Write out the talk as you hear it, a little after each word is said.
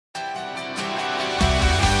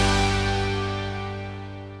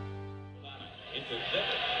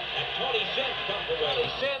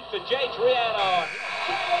to Jay Triano.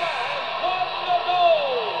 Won the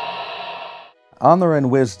goal. Honor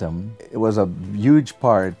and wisdom, it was a huge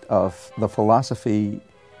part of the philosophy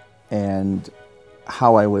and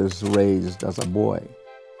how I was raised as a boy.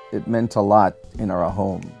 It meant a lot in our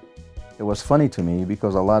home. It was funny to me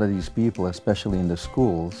because a lot of these people, especially in the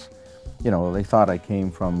schools, you know, they thought I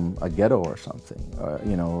came from a ghetto or something.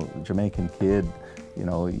 You know, Jamaican kid, you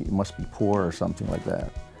know, you must be poor or something like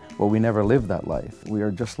that. Well, we never lived that life. We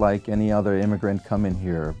are just like any other immigrant coming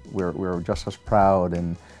here. We're just as proud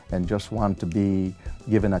and just want to be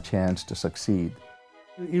given a chance to succeed.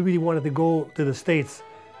 He really wanted to go to the States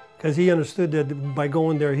because he understood that by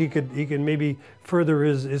going there he could maybe further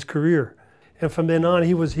his career. And from then on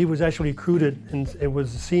he was actually recruited and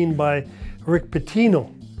was seen by Rick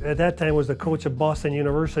Pitino. At that time was the coach of Boston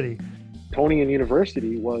University. Tony in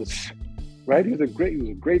university was, right? He was a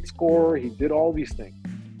great scorer. He did all these things.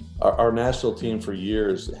 Our national team for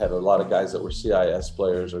years had a lot of guys that were CIS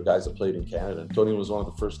players or guys that played in Canada. And Tony was one of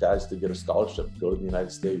the first guys to get a scholarship to go to the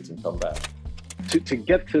United States and come back. To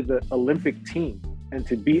get to the Olympic team and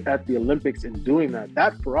to be at the Olympics and doing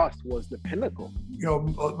that for us was the pinnacle. You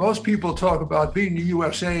know, most people talk about beating the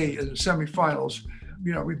USA in the semifinals.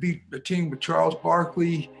 You know, we beat a team with Charles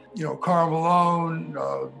Barkley, you know, Karl Malone,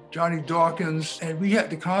 Johnny Dawkins, and we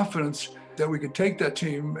had the confidence that we could take that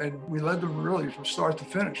team, and we led them really from start to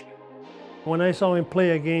finish. When I saw him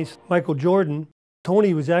play against Michael Jordan,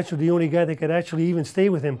 Tony was actually the only guy that could actually even stay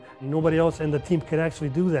with him. Nobody else in the team could actually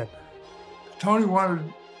do that. Tony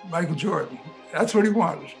wanted Michael Jordan. That's what he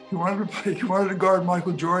wanted. He wanted to play. He wanted to guard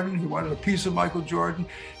Michael Jordan. He wanted a piece of Michael Jordan.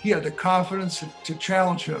 He had the confidence to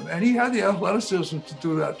challenge him, and he had the athleticism to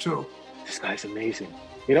do that too. This guy's amazing.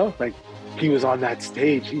 You know, like he was on that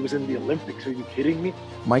stage. He was in the Olympics. Are you kidding me?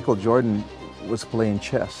 Michael Jordan was playing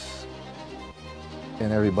chess,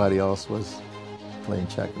 and everybody else was playing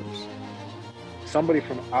checkers. Somebody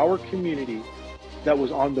from our community that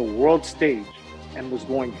was on the world stage and was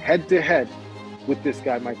going head to head with this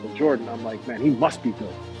guy, Michael Jordan. I'm like, man, he must be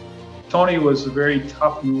good. Tony was a very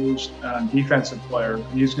tough-nosed defensive player.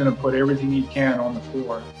 He's going to put everything he can on the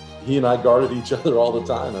floor. He and I guarded each other all the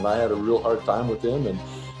time, and I had a real hard time with him, and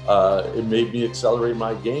it made me accelerate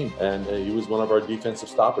my game, and he was one of our defensive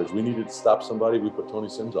stoppers. We needed to stop somebody, we put Tony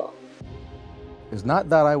Sims on. It's not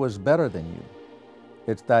that I was better than you.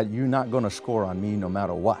 It's that you're not going to score on me no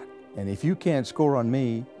matter what. And if you can't score on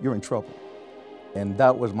me, you're in trouble. And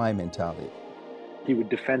that was my mentality. He would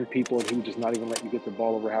defend people, and he would just not even let you get the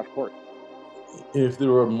ball over half court. If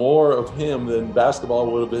there were more of him, then basketball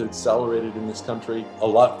would have been accelerated in this country a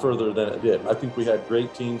lot further than it did. I think we had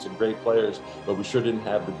great teams and great players, but we sure didn't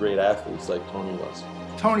have the great athletes like Tony was.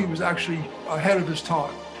 Tony was actually ahead of his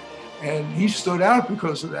time, and he stood out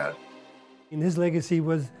because of that. And his legacy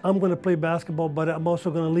was, I'm going to play basketball, but I'm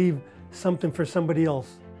also going to leave something for somebody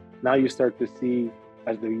else. Now you start to see,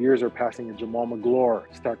 as the years are passing, and Jamal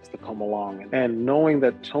McGlure starts to come along. And knowing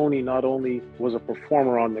that Tony not only was a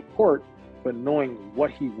performer on the court, but knowing what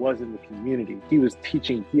he was in the community. He was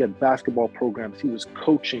teaching, he had basketball programs, he was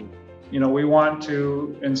coaching. You know, we want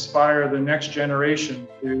to inspire the next generation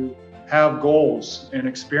to have goals and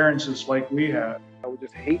experiences like we had. I would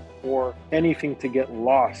just hate for anything to get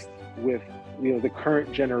lost with, you know, the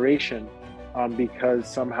current generation because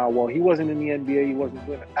somehow, well, he wasn't in the NBA, he wasn't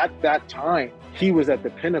doing it. At that time, he was at the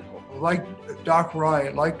pinnacle. Like Doc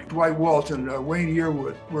Ryan, like Dwight Walton, Wayne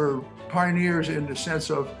Yearwood were pioneers in the sense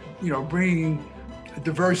of, you know, bringing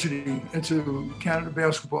diversity into Canada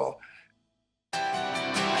basketball.